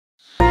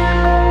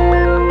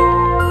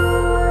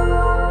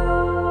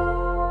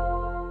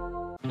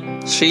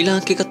ශ්‍රී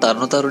ලාංකික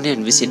තරුණ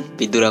තරුණියන් විසින්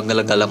පිදුරංගල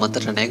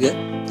ගලමතට නැග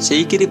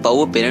සීකිරි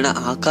පව්ව පෙනෙන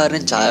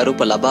ආකාරයෙන්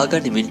ඡායාරූප ලබා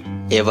ගනිමින්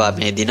ඒවා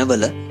මේ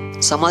දිනවල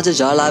සමාජ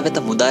ජාලා වෙත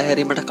මුදා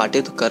හැරීමට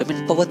කටයුතු කරමින්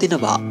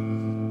පවතිනවා.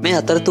 මේ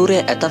අතරතුරේ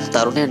ඇතම්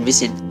තරුණයන්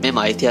විසින්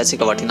මෙම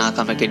ඓතිහාසික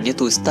වටිනාකමකින්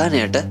යුතු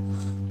ස්ථානයට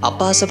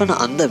අපහාසවන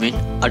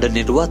අන්දමින් අඩ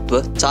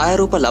නිර්වත්ව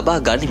ඡායාරූප ලබා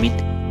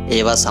ගනිමින්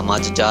ඒවා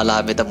සමාජ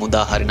ජාලා වෙත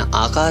මුදා හරින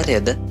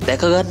ආකාරයද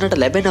දැක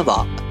ගන්නට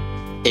ලැබෙනවා.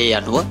 ඒ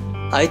අනුව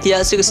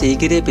ඓතිහාසික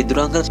සීගිරිය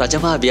පිදුරංගල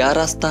රජමහා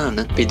විහාරස්ථාන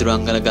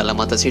පිදුරංගල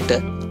ගලමත සිට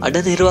අඩ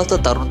නිර්වත්ව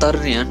තරුණ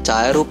තරුණියන්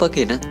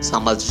ඡායාරූපකින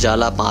සමාජ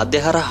ජාලා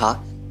මාධ්‍ය හරහා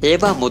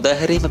ඒවා මුදා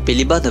හැරීම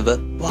පිළිබඳව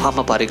වහාම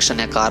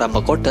පරීක්ෂණයක්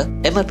ආරම්භ කොට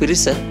එම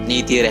පිරිස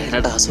නීතිය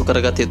රැහැනට හසු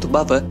කරගත යුතු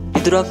බව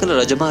පිදුරංගල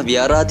රජමහා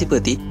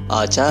විහාරාධිපති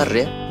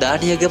ආචාර්ය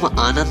දානියගම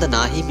ආනන්ද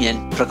නාහිමියන්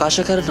ප්‍රකාශ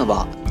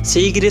කරනවා.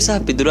 සීගිරිය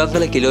සහ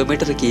පිදුරංගල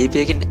කිලෝමීටර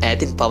කිහිපයකින්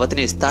ඈතින්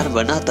පවතින ස්ථාන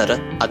වන අතර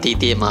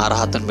අතීතයේ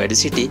මහරහතුන් වැඩ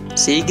සිටි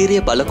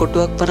සීගිරිය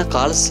බලකොටුවක් වන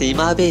කාල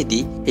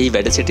සීමාවේදී එහි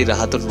වැඩ සිටි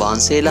රහතුන්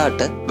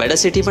වහන්සේලාට වැඩ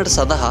සිටීමට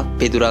සඳහා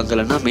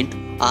පිදුරංගල නමින්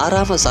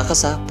ආරාම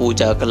සකසා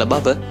පූජා කළ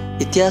බව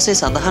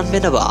ඉතිහාසයේ සඳහන්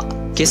වෙනවා.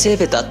 කෙසේ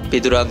වෙතත්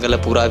පිදුරංගල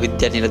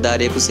පුරාවිද්‍යා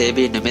නිලධාරියෙකු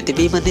සේවයේ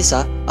නොමැතිවීම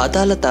නිසා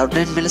අදාළ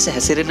තරුණයන් මෙලෙස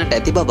හැසිරෙන්නට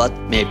ඇති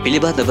බවත් මේ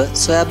පිළිබඳව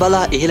සොයා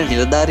බලා ඉහළ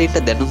නිලධාරීන්ට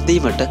දැනුම්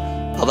දීමට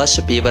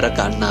අවශ්‍ය පියවර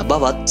ගන්නා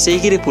බවත්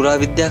සීගිරි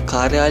පුරාවිද්‍යා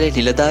කාර්යාලයේ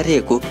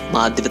නිලධාරියෙකු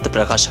මාධ්‍ය වෙත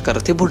ප්‍රකාශ කර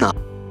තිබුණා.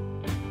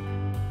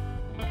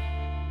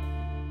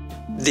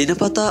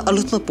 දිනපතා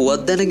අලුත්ම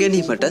පුවත් දැන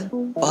ගැනීමට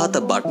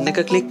පහත බටන්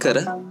එක ක්ලික් කර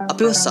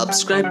අපිව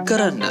සබ්ස්ක්‍රයිබ්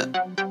කරන්න.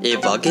 ඒ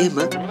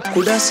වගේම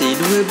කුඩා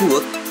සීනුවේ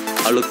බුවොත්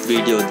අලුත්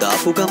වීඩියෝ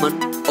දාපු ගමන්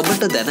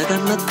ඔබට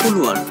දැනගන්නත්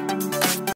පුළුවන්.